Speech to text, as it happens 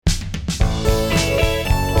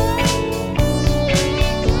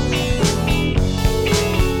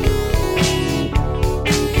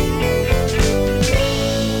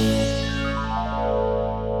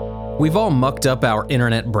We've all mucked up our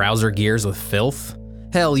internet browser gears with filth.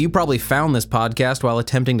 Hell, you probably found this podcast while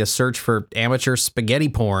attempting to search for amateur spaghetti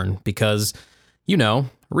porn because,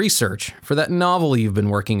 research for that novel you've been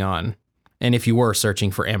working on. And if you were searching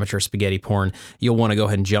for amateur spaghetti porn, you'll want to go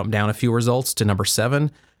ahead and jump down a few results to number 7.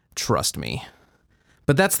 Trust me.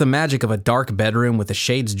 But that's the magic of a dark bedroom with the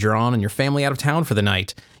shades drawn and your family out of town for the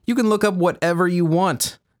night. You can look up whatever you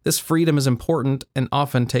want. This freedom is important and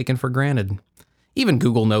often taken for granted. Even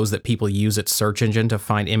Google knows that people use its search engine to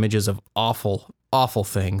find images of awful, awful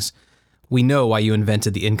things. We know why you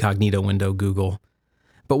invented the incognito window, Google.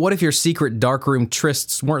 But what if your secret darkroom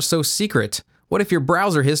trysts weren't so secret? What if your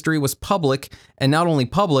browser history was public, and not only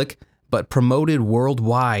public, but promoted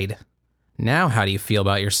worldwide? Now how do you feel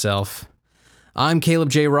about yourself? I'm Caleb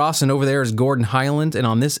J. Ross, and over there is Gordon Highland, and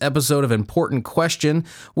on this episode of Important Question,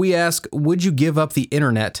 we ask, would you give up the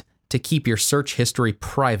internet to keep your search history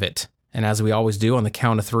private? And as we always do on the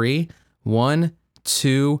count of 3, 1,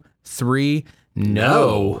 2, 3,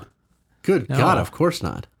 no. Good No. God, of course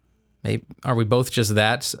not. Maybe, are we both just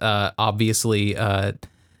that obviously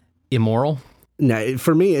immoral? No,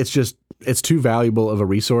 for me, it's too valuable of a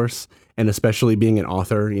resource, and especially being an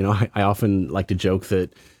author, I often like to joke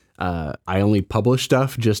that I only publish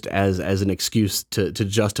stuff just as an excuse to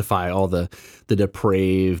justify all the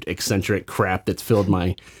depraved, eccentric crap that's filled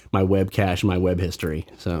my web cache, my web history.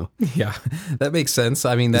 So Yeah, that makes sense.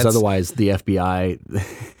 I mean, that's otherwise the FBI,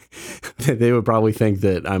 they would probably think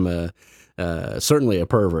that I'm certainly a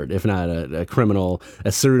pervert, if not a criminal,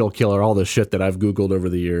 a serial killer, all the shit that I've Googled over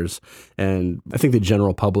the years. And I think the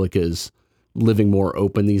general public is living more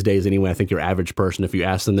open these days anyway. I think your average person, if you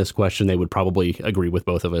ask them this question, they would probably agree with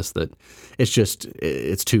both of us that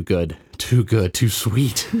it's too good, too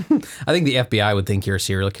sweet. I think the FBI would think you're a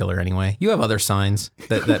serial killer anyway. You have other signs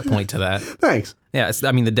that point to that. Thanks. Yeah,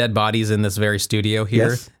 the dead bodies in this very studio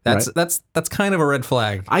here. Yes, that's kind of a red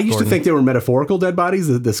flag. I used to think they were metaphorical dead bodies,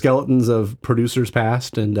 the skeletons of producers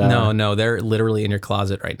past. And No, they're literally in your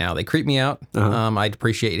closet right now. They creep me out. I'd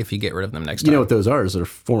appreciate it if you get rid of them next time. You know what those are? Is they're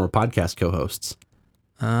former podcast co-hosts.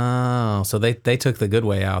 Oh, so they took the good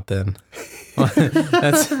way out then.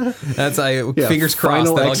 Fingers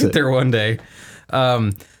crossed that I'll get there one day.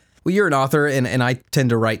 Well, you're an author, and I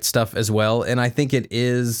tend to write stuff as well, and I think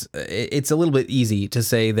it's a little bit easy to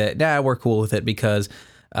say that, we're cool with it because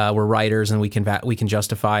we're writers and we can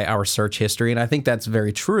justify our search history, and I think that's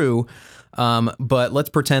very true, but let's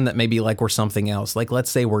pretend that maybe we're something else.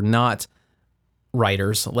 Let's say we're not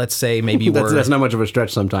writers. Let's say maybe that's not much of a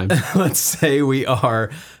stretch sometimes. Let's say we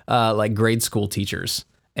are grade school teachers.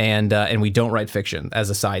 And we don't write fiction as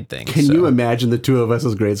a side thing. Can you imagine the two of us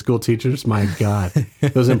as grade school teachers? My God,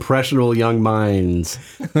 those impressionable young minds.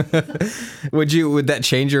 Would that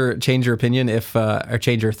change your opinion or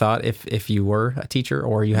change your thought if you were a teacher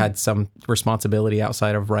or you had some responsibility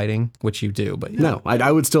outside of writing, which you do? But no,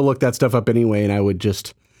 I would still look that stuff up anyway, and I would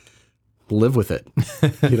just live with it.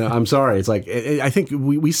 I'm sorry. It's I think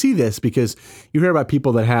we see this because you hear about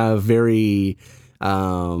people that have very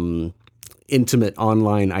intimate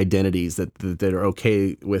online identities that are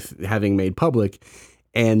okay with having made public.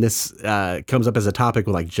 And this comes up as a topic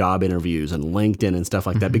with job interviews and LinkedIn and stuff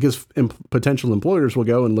like that, because potential employers will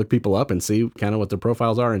go and look people up and see kind of what their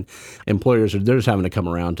profiles are. And employers they're just having to come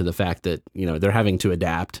around to the fact that, they're having to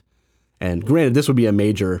adapt. And granted, this would be a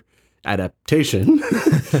major adaptation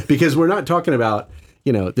because we're not talking about,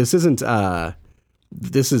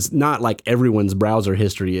 this is not like everyone's browser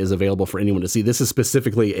history is available for anyone to see. This is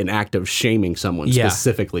specifically an act of shaming someone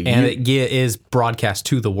specifically. And it is broadcast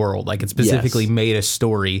to the world. It specifically made a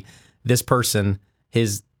story. This person,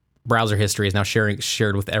 his browser history is now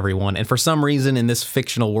shared with everyone. And for some reason in this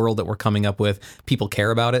fictional world that we're coming up with, people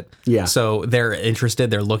care about it. Yeah. So they're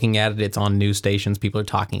interested. They're looking at it. It's on news stations. People are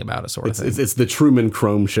talking about it sort of thing. It's the Truman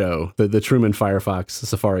Chrome show, the Truman Firefox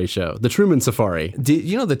Safari show, the Truman Safari. Did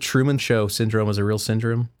you know the Truman Show syndrome is a real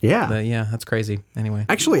syndrome? Yeah. Yeah, that's crazy. Anyway.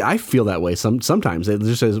 Actually, I feel that way sometimes. It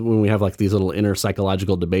just as when we have these little inner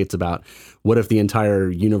psychological debates about what if the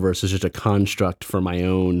entire universe is just a construct for my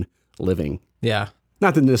own living. Yeah.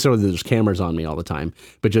 Not that necessarily there's cameras on me all the time,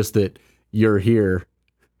 but just that you're here.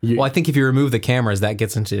 Well, I think if you remove the cameras, that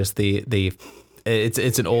gets into just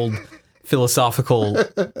it's an old philosophical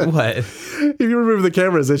what? If you remove the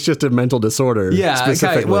cameras, it's just a mental disorder. Yeah.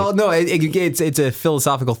 Specifically. Okay. Well, no, it's a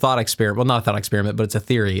philosophical thought experiment. Well, not a thought experiment, but it's a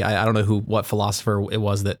theory. I don't know what philosopher it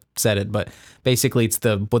was that said it, but basically it's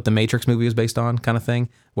what the Matrix movie was based on kind of thing,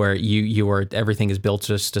 where everything is built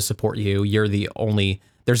just to support you.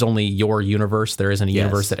 There's only your universe. There isn't a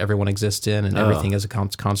universe that everyone exists in, and everything is a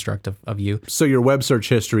construct of you. So your web search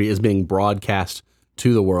history is being broadcast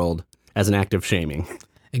to the world as an act of shaming.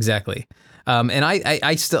 Exactly. And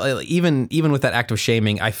I still, even with that act of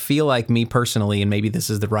shaming, I feel like me personally, and maybe this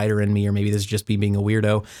is the writer in me, or maybe this is just me being a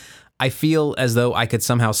weirdo, I feel as though I could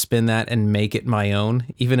somehow spin that and make it my own.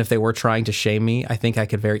 Even if they were trying to shame me, I think I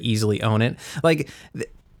could very easily own it. Like,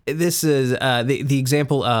 this is the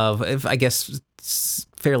example of, if I guess,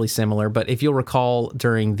 fairly similar, but if you'll recall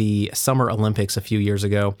during the Summer Olympics a few years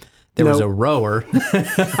ago, there was a rower.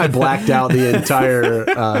 I blacked out the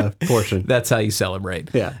entire portion. That's how you celebrate.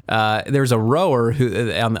 Yeah. There's a rower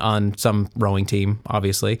who on some rowing team,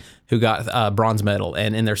 obviously, who got a bronze medal,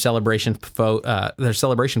 and in their celebration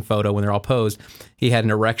photo when they're all posed, he had an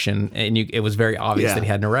erection, and it was very obvious that he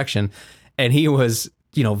had an erection, and he was,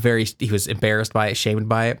 he was embarrassed by it, shamed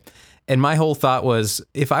by it, and my whole thought was,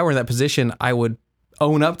 if I were in that position, I would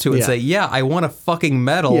own up to it and say, yeah, I won a fucking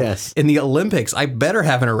medal in the Olympics. I better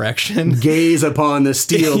have an erection. Gaze upon the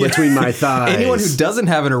steel between my thighs. Anyone who doesn't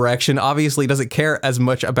have an erection obviously doesn't care as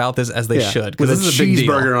much about this as they should. With this is a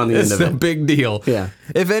cheeseburger on the end of it. It's a big deal. Yeah.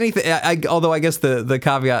 If anything, although I guess the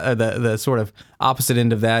caveat, the sort of opposite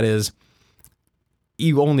end of that is,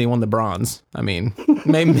 you only won the bronze. I mean,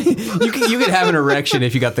 maybe you could have an erection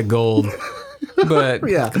if you got the gold. But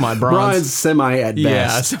come on, bronze semi at best.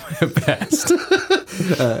 Yeah, semi at best.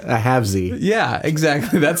 A halvesy. Yeah,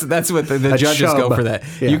 exactly. That's what the judges go for that.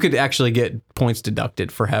 Yeah. You could actually get points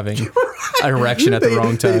deducted for having an erection at the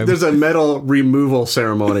wrong time. There's a medal removal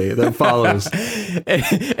ceremony that follows.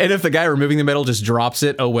 and if the guy removing the medal just drops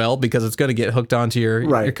it, oh well, because it's going to get hooked onto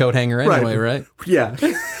your coat hanger anyway, right? Yeah.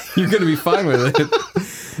 You're going to be fine with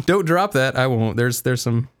it. Don't drop that. I won't. There's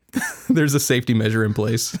a safety measure in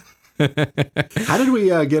place. How did we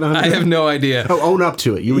get on? I have no idea. Oh, own up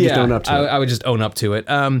to it. You would just own up to it. I would just own up to it.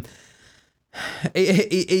 I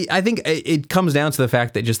think it comes down to the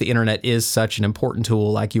fact that just the internet is such an important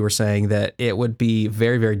tool, like you were saying, that it would be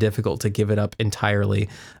very, very difficult to give it up entirely.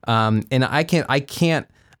 And I can't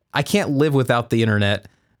live without the internet,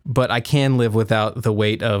 but I can live without the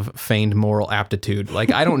weight of feigned moral aptitude.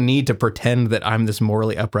 Like, I don't need to pretend that I'm this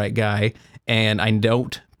morally upright guy, and I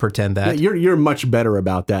don't pretend that. Yeah, you're much better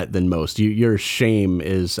about that than most. Your shame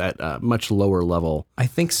is at a much lower level. I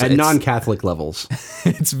think so. At non-Catholic levels.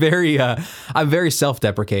 It's very, I'm very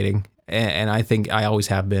self-deprecating, and I think I always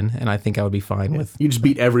have been, and I think I would be fine with. You just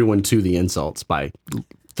beat everyone to the insults by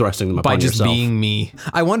thrusting them upon yourself. By just being me.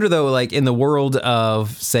 I wonder, though, like in the world of,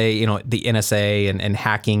 say, the NSA and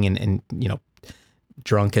hacking and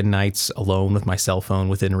drunken nights alone with my cell phone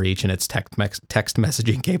within reach and its text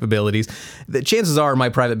messaging capabilities, the chances are my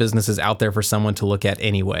private business is out there for someone to look at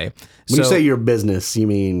anyway. When you say your business, you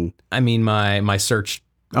mean? I mean my search.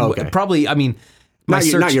 Oh, okay. Probably, I mean...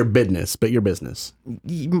 Not your business, but your business.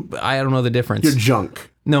 I don't know the difference. Your junk.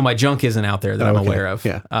 No, my junk isn't out there that I'm aware of.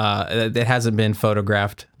 Yeah. It hasn't been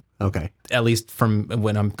photographed. Okay. At least from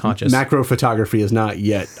when I'm conscious. Macro photography is not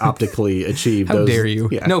yet optically achieved. How dare you?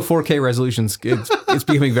 Yeah. No, 4K resolutions. It's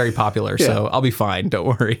becoming very popular, so I'll be fine. Don't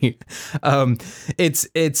worry.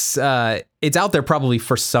 It's out there probably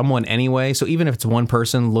for someone anyway. So even if it's one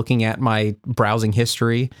person looking at my browsing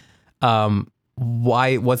history,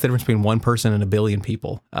 what's the difference between one person and a billion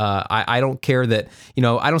people? I don't care that,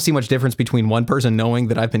 I don't see much difference between one person knowing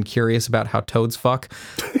that I've been curious about how toads fuck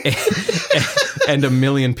and a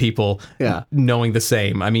million people knowing the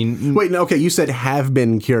same. I mean... Wait, no, okay, you said have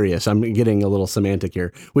been curious. I'm getting a little semantic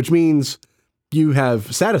here, which means you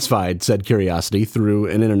have satisfied said curiosity through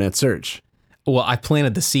an internet search. Well, I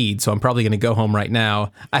planted the seed, so I'm probably going to go home right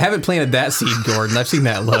now. I haven't planted that seed, Gordon. I've seen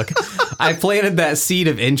that look. I planted that seed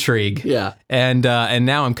of intrigue. Yeah. And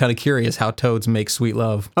now I'm kind of curious how toads make sweet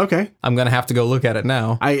love. Okay. I'm going to have to go look at it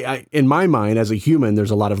now. I in my mind, as a human,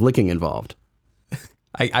 there's a lot of licking involved.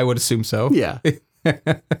 I would assume so. Yeah.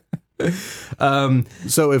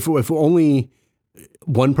 So if only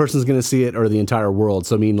one person's going to see it or the entire world,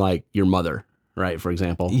 so I mean like your mother. Right, for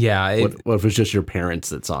example. Yeah. What if it's just your parents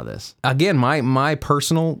that saw this? Again, my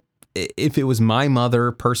personal, if it was my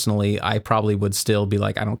mother personally, I probably would still be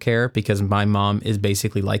like, I don't care, because my mom is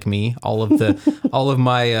basically like me. All of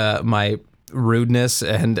my rudeness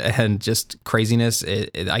and just craziness,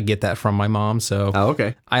 I get that from my mom. So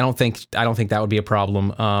okay. I don't think that would be a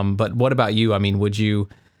problem. But what about you? I mean,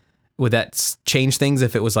 would that change things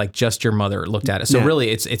if it was like just your mother looked at it? So really,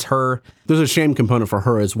 it's her. There's a shame component for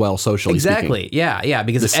her as well, socially Exactly. speaking. Yeah.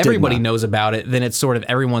 Because if everybody knows about it, then it's sort of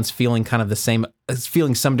everyone's feeling kind of the same,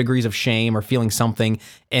 feeling some degrees of shame or feeling something,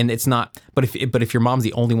 and it's not. But if your mom's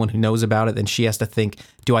the only one who knows about it, then she has to think: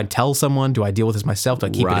 do I tell someone? Do I deal with this myself? Do I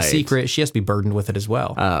keep it a secret? She has to be burdened with it as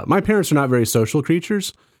well. My parents are not very social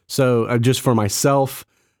creatures, so just for myself,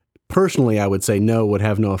 personally, I would say no, would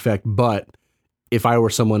have no effect, but. if I were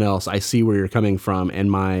someone else, I see where you're coming from,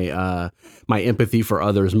 and my empathy for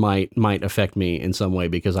others might affect me in some way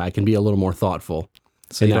because I can be a little more thoughtful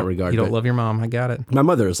in that regard. You don't But love your mom. I got it. my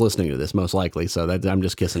mother is listening to this most likely, so that I'm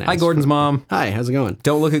just kissing ass. Hi, Gordon's mom. Hi, how's it going?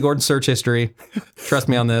 Don't look at Gordon's search history. Trust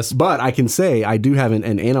me on this. But I can say I do have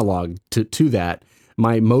an analog to that.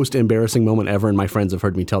 My most embarrassing moment ever, and my friends have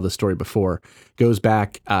heard me tell this story before, goes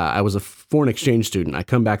back. I was a foreign exchange student. I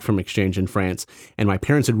come back from exchange in France, and my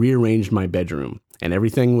parents had rearranged my bedroom, and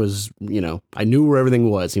everything was, I knew where everything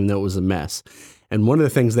was, even though it was a mess. And one of the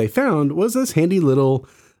things they found was this handy little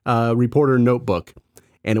reporter notebook,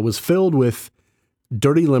 and it was filled with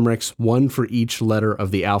dirty limericks, one for each letter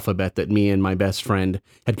of the alphabet that me and my best friend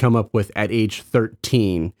had come up with at age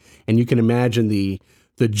 13. And you can imagine the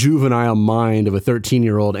juvenile mind of a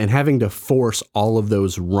 13-year-old and having to force all of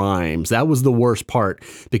those rhymes. That was the worst part,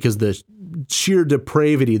 because the sheer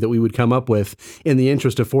depravity that we would come up with in the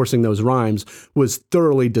interest of forcing those rhymes was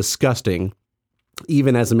thoroughly disgusting.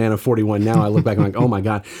 Even as a man of 41 now, I look back and I'm like, oh my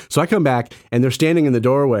God. So I come back and they're standing in the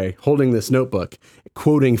doorway holding this notebook,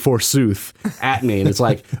 quoting forsooth at me. And it's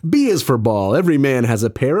like, B is for ball. Every man has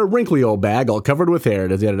a pair, a wrinkly old bag all covered with hair.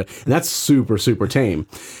 And that's super, super tame.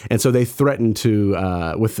 And so they threatened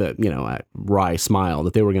to, with a wry smile,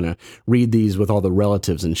 that they were going to read these with all the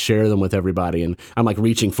relatives and share them with everybody. And I'm like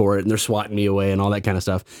reaching for it and they're swatting me away and all that kind of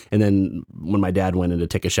stuff. And then when my dad went in to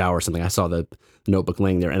take a shower or something, I saw the notebook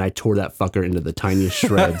laying there and I tore that fucker into the tiniest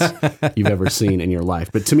shreds you've ever seen in your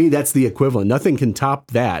life. But to me, that's the equivalent. Nothing can top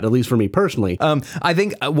that, at least for me personally. I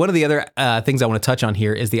think one of the other things I want to touch on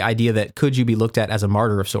here is the idea that could you be looked at as a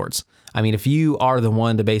martyr of sorts? I mean, if you are the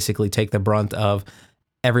one to basically take the brunt of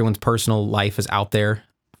everyone's personal life is out there,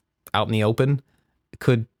 out in the open,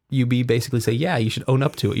 could you be basically say, yeah, you should own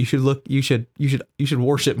up to it. You should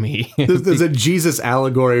worship me. There's a Jesus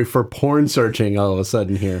allegory for porn searching all of a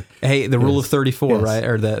sudden here. Hey, the rule of 34, right?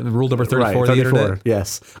 Or the rule number 34 right, of the internet.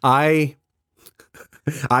 Yes. I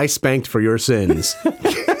spanked for your sins.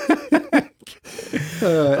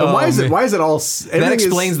 Why is it all? That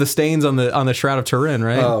explains the stains on the Shroud of Turin,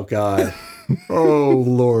 right? Oh God. Oh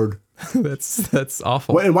Lord. That's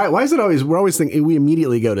awful. And why is it always? We're always thinking we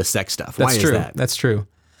immediately go to sex stuff. Why That's is true. that? That's true.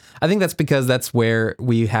 I think that's because that's where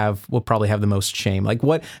we'll probably have the most shame. Like,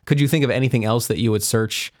 what could you think of anything else that you would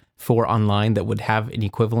search for online that would have an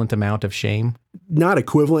equivalent amount of shame? Not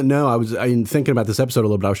equivalent, no. I'm thinking about this episode a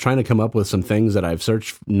little bit. I was trying to come up with some things that I've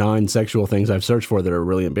searched, non-sexual things I've searched for that are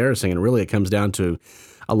really embarrassing. And really it comes down to,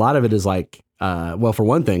 a lot of it is like, well, for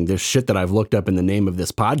one thing, there's shit that I've looked up in the name of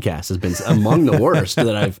this podcast has been among the worst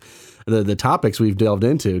that the topics we've delved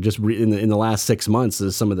into just in the last 6 months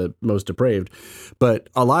is some of the most depraved. But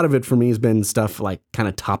a lot of it for me has been stuff like kind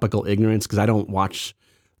of topical ignorance, because I don't watch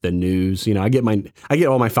the news. I get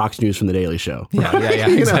all my Fox News from the Daily Show. Yeah,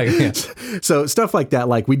 exactly. Yeah. So stuff like that.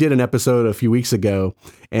 Like we did an episode a few weeks ago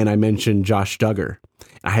and I mentioned Josh Duggar.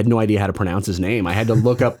 I had no idea how to pronounce his name. I had to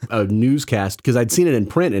look up a newscast because I'd seen it in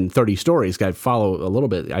print in 30 Stories. I follow a little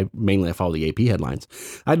bit. I follow the AP headlines.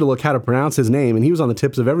 I had to look how to pronounce his name, and he was on the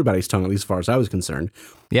tips of everybody's tongue, at least as far as I was concerned.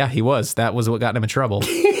 Yeah, he was. That was what got him in trouble.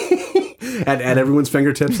 at everyone's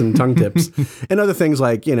fingertips and tongue tips. And other things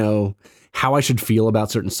like, how I should feel about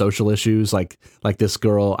certain social issues, like this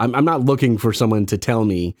girl. I'm not looking for someone to tell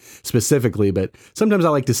me specifically, but sometimes I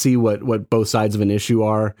like to see what both sides of an issue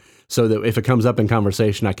are, so that if it comes up in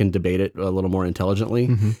conversation, I can debate it a little more intelligently.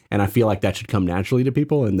 Mm-hmm. And I feel like that should come naturally to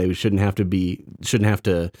people, and they shouldn't have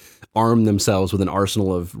to arm themselves with an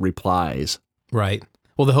arsenal of replies. Right.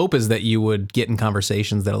 Well, the hope is that you would get in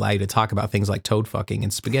conversations that allow you to talk about things like toad fucking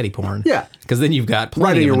and spaghetti porn. Yeah. Because then you've got plenty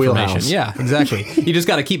right in of your information. Wheelhouse. Yeah, exactly. You just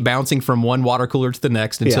got to keep bouncing from one water cooler to the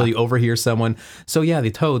next until you overhear someone. So yeah,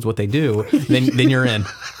 the toads, what they do, then you're in.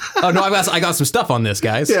 Oh no, I got some stuff on this,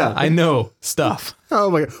 guys. Yeah. I know stuff.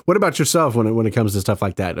 Oh my God. What about yourself when it comes to stuff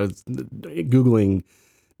like that? Googling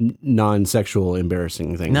non-sexual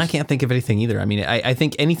embarrassing things. No, I can't think of anything either. I mean, I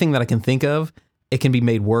think anything that I can think of, it can be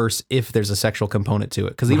made worse if there's a sexual component to it.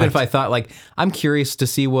 Because even if I thought, like, I'm curious to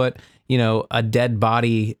see what, a dead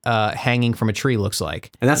body hanging from a tree looks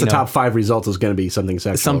like. And that's the top 5 results is going to be something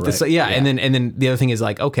sexual, right? So, yeah. And then the other thing is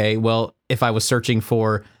like, okay, well, if I was searching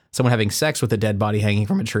for someone having sex with a dead body hanging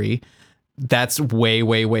from a tree, that's way,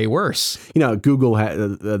 way, way worse. Google,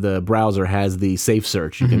 the browser has the safe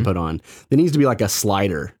search you can put on. There needs to be like a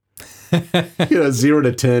slider. 0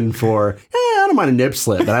 to 10 for, I don't mind a nip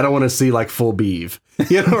slip, but I don't want to see like full beef,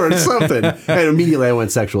 or something. And immediately I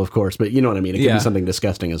went sexual, of course, but you know what I mean? It could be something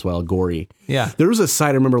disgusting as well, gory. Yeah. There was a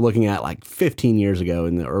site I remember looking at like 15 years ago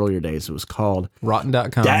in the earlier days. It was called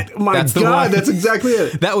Rotten.com. That's that's exactly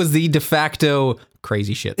it. That was the de facto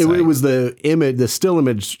crazy shit It site. was the still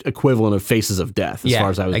image equivalent of Faces of Death, as far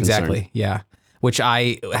as I was concerned. Yeah. Which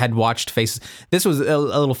I had watched Faces. This was a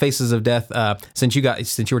little Faces of Death. Since you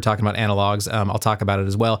were talking about analogs, I'll talk about it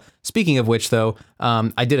as well. Speaking of which, though,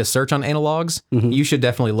 I did a search on analogs. Mm-hmm. You should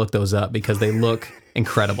definitely look those up because they look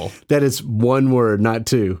incredible. That is one word, not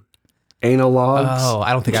two. Analogs. Oh,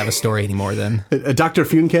 I don't think I have a story anymore then. Dr.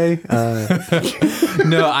 Funke?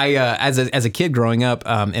 No, I as a kid growing up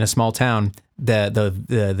in a small town,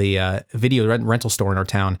 the video rental store in our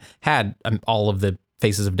town had all of the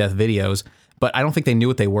Faces of Death videos. But I don't think they knew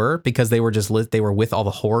what they were because they were they were with all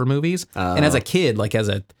the horror movies. And as a kid, like as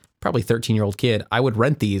a probably 13-year-old kid, I would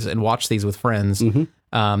rent these and watch these with friends. Mm-hmm.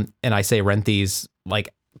 And I say rent these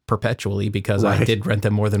like perpetually because I did rent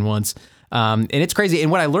them more than once. And it's crazy.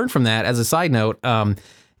 And what I learned from that, as a side note,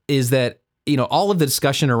 is that all of the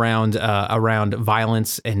discussion around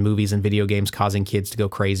violence and movies and video games causing kids to go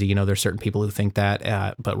crazy. There's certain people who think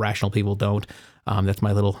that, but rational people don't. That's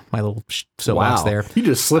my little soapbox there. You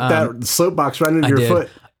just slipped that soapbox right into your foot.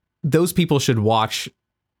 Those people should watch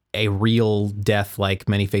a real death like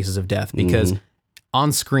Many Faces of Death because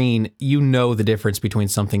on screen, the difference between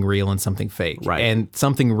something real and something fake. Right. And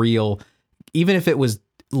something real, even if it was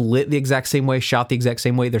lit the exact same way, shot the exact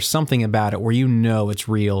same way, there's something about it where it's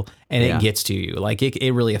real and it gets to you. Like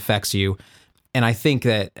it really affects you. And I think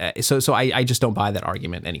that, so I just don't buy that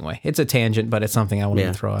argument anyway. It's a tangent, but it's something I want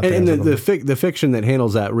to throw out there. And the fiction that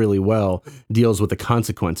handles that really well deals with the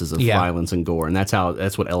consequences of violence and gore. And that's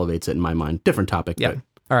what elevates it in my mind. Different topic. Yeah. But.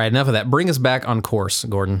 All right, enough of that. Bring us back on course,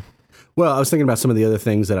 Gordon. Well, I was thinking about some of the other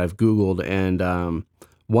things that I've Googled, and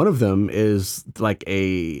one of them is like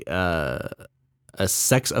a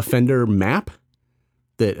sex offender map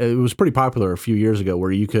that it was pretty popular a few years ago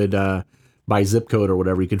where you could... by zip code or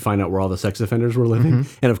whatever, you could find out where all the sex offenders were living.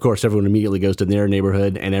 Mm-hmm. And of course, everyone immediately goes to their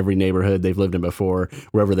neighborhood and every neighborhood they've lived in before,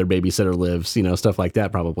 wherever their babysitter lives, stuff like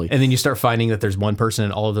that probably. And then you start finding that there's one person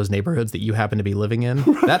in all of those neighborhoods that you happen to be living in.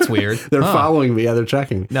 That's weird. They're following me. Yeah, they're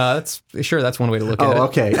checking. No, that's one way to look at it. Oh,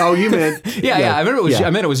 okay. Oh, you meant... yeah, I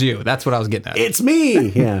meant it was you. That's what I was getting at. It's me!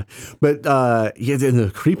 Yeah. But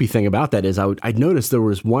the creepy thing about that is I'd noticed there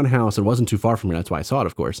was one house, it wasn't too far from me, that's why I saw it,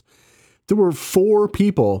 of course. There were 4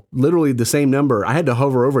 people, literally the same number. I had to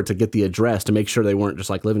hover over it to get the address to make sure they weren't just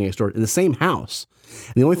like living next door in the same house.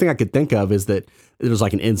 And the only thing I could think of is that there was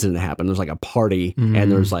like an incident that happened. There's like a party and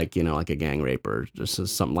there's like, like a gang rape or just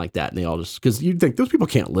something like that. And they all because you'd think those people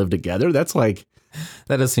can't live together. That's like...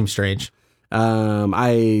 That does seem strange. When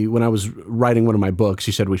I was writing one of my books,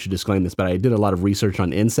 you said we should disclaim this, but I did a lot of research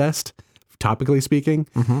on incest, topically speaking,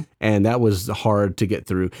 and that was hard to get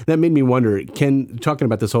through. That made me wonder, talking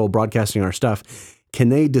about this whole broadcasting our stuff, can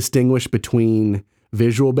they distinguish between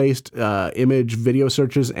visual-based image video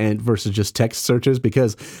searches and versus just text searches?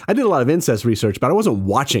 Because I did a lot of incest research, but I wasn't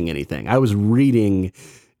watching anything. I was reading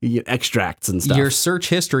extracts and stuff. Your search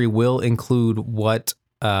history will include what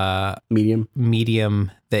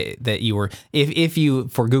medium that you were, if you,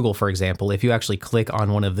 for Google, for example, if you actually click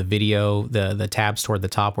on one of the video, the tabs toward the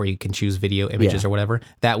top where you can choose video images or whatever,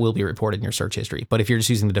 that will be reported in your search history. But if you're just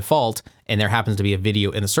using the default and there happens to be a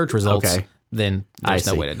video in the search results, then there's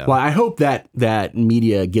no way to know. Well, I hope that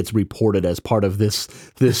media gets reported as part of this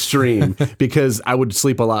stream because I would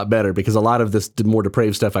sleep a lot better because a lot of this more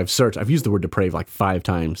depraved stuff I've searched, I've used the word depraved like 5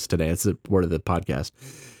 times today. It's the word of the podcast.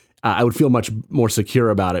 I would feel much more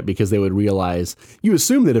secure about it because they would realize you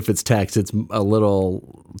assume that if it's text, it's a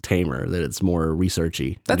little tamer, that it's more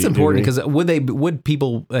researchy. That's important because would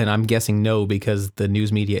people, and I'm guessing no, because the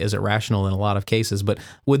news media isn't rational in a lot of cases, but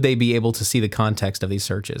would they be able to see the context of these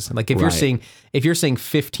searches? Like if you're seeing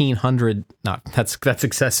 1,500, that's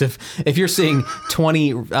excessive. If you're seeing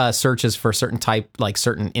 20 searches for certain type, like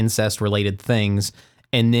certain incest related things,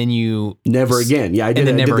 and then you... Never again. Yeah, I did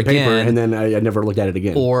the paper, and then I never looked at it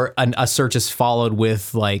again. Or a search is followed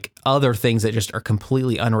with like other things that just are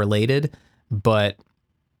completely unrelated, but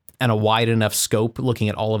in a wide enough scope, looking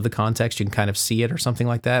at all of the context, you can kind of see it or something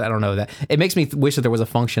like that. I don't know. That it makes me wish that there was a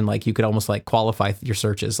function like you could almost like qualify your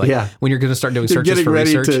searches. Like when you're going to start doing searches for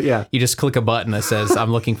research, you just click a button that says,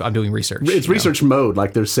 I'm doing research. It's research mode.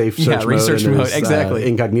 Like there's safe search mode. Research mode. Exactly.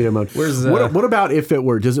 Incognito mode. What about if it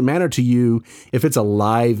were, does it matter to you if it's a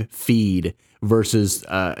live feed versus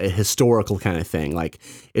a historical kind of thing? Like,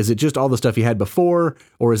 is it just all the stuff you had before,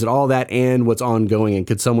 or is it all that and what's ongoing? And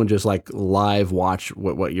could someone just like live watch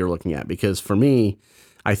what you're looking at? Because for me,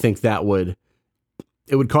 I think that would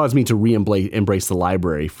it would cause me to embrace the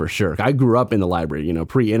library for sure. I grew up in the library,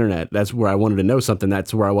 pre-internet. That's where I wanted to know something.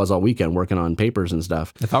 That's where I was all weekend working on papers and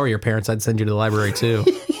stuff. If I were your parents, I'd send you to the library too.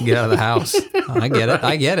 Get out of the house. I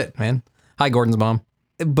get it, man. Hi, Gordon's mom.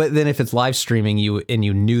 But then if it's live streaming and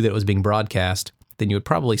you knew that it was being broadcast, then you would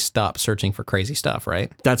probably stop searching for crazy stuff,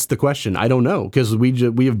 right? That's the question. I don't know, because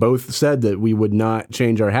we have both said that we would not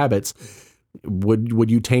change our habits.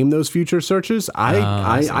 Would you tame those future searches?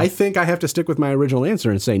 I think I have to stick with my original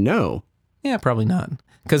answer and say no. Yeah, probably not.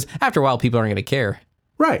 Because after a while, people aren't going to care.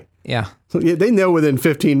 Right. Yeah. So, they know within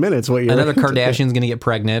 15 minutes what you're... Another Kardashian's going to get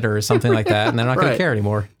pregnant or something like that, and they're not going to care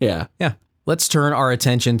anymore. Yeah. Yeah. Let's turn our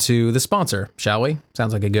attention to the sponsor, shall we?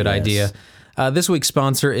 Sounds like a good idea. This week's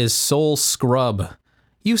sponsor is Soul Scrub.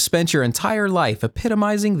 You've spent your entire life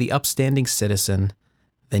epitomizing the upstanding citizen.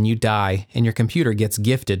 Then you die, and your computer gets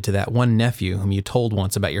gifted to that one nephew whom you told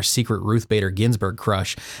once about your secret Ruth Bader Ginsburg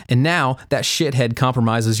crush. And now that shithead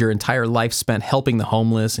compromises your entire life spent helping the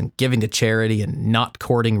homeless and giving to charity and not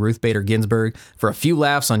courting Ruth Bader Ginsburg for a few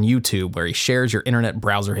laughs on YouTube where he shares your internet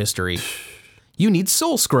browser history. You need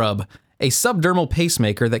Soul Scrub, a subdermal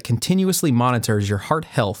pacemaker that continuously monitors your heart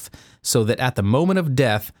health so that at the moment of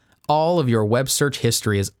death, all of your web search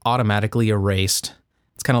history is automatically erased.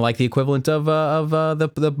 It's kind of like the equivalent of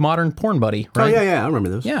the modern porn buddy, right? Oh, yeah, I remember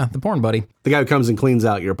those. Yeah, the porn buddy. The guy who comes and cleans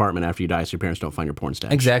out your apartment after you die so your parents don't find your porn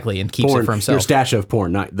stash. Exactly, and keeps porn, it for himself. Your stash of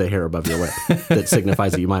porn, not the hair above your lip that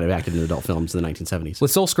signifies that you might have acted in adult films in the 1970s.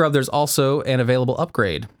 With Soul Scrub, there's also an available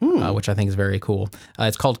upgrade, which I think is very cool.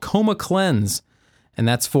 It's called Coma Cleanse, and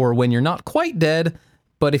that's for when you're not quite dead,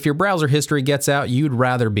 but if your browser history gets out, you'd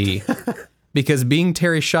rather be. Because being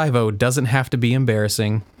Terry Schiavo doesn't have to be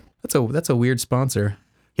embarrassing. That's a weird sponsor.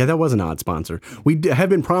 Yeah, that was an odd sponsor. We have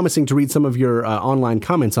been promising to read some of your online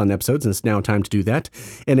comments on episodes, and it's now time to do that.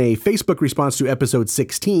 In a Facebook response to episode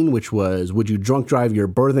 16, which was, would you drunk drive your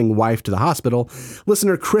birthing wife to the hospital?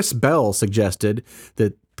 Listener Chris Bell suggested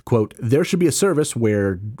that, quote, there should be a service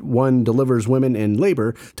where one delivers women in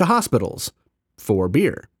labor to hospitals for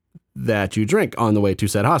beer that you drink on the way to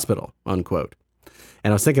said hospital, unquote.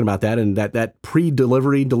 And I was thinking about that, and that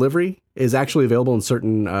pre-delivery is actually available in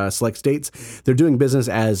certain select states. They're doing business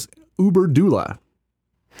as Uber Doula.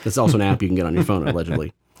 It's also an app you can get on your phone,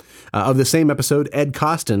 allegedly. Of the same episode, Ed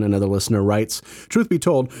Costin, another listener, writes, truth be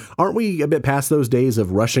told, aren't we a bit past those days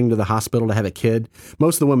of rushing to the hospital to have a kid?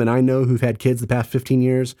 Most of the women I know who've had kids the past 15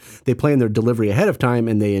 years, they plan their delivery ahead of time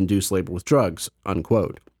and they induce labor with drugs,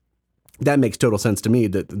 unquote. That makes total sense to me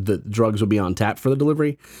that the drugs would be on tap for the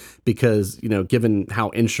delivery because, given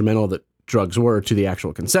how instrumental that drugs were to the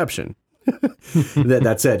actual conception.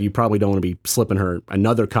 That said, you probably don't want to be slipping her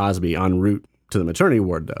another Cosby en route to the maternity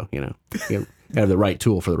ward, though. You have the right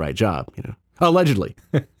tool for the right job, Allegedly.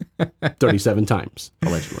 37 times,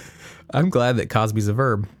 allegedly. I'm glad that Cosby's a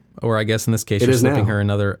verb. Or I guess in this case, you're slipping her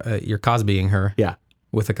another, you're Cosbying her. Yeah.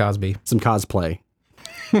 With a Cosby. Some cosplay.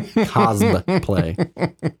 Cosplay.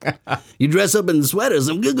 You dress up in sweaters.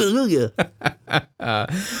 I'm good.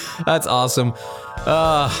 That's awesome.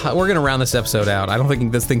 We're going to round this episode out. I don't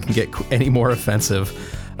think this thing can get any more offensive.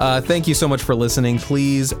 Thank you so much for listening.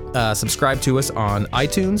 Please subscribe to us on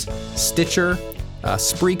iTunes, Stitcher,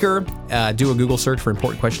 Spreaker. Do a Google search for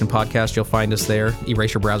Important Question Podcast. You'll find us there.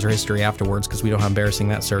 Erase your browser history afterwards because we know how embarrassing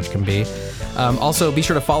that search can be. Also, be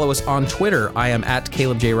sure to follow us on Twitter. I am at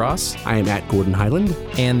Caleb J. Ross. I am at Gordon Highland.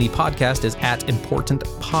 And the podcast is at Important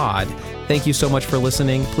Pod. Thank you so much for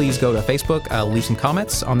listening. Please go to Facebook, leave some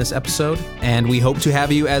comments on this episode, and we hope to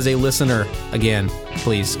have you as a listener again.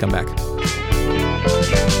 Please come back.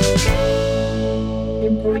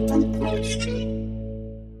 Important Question.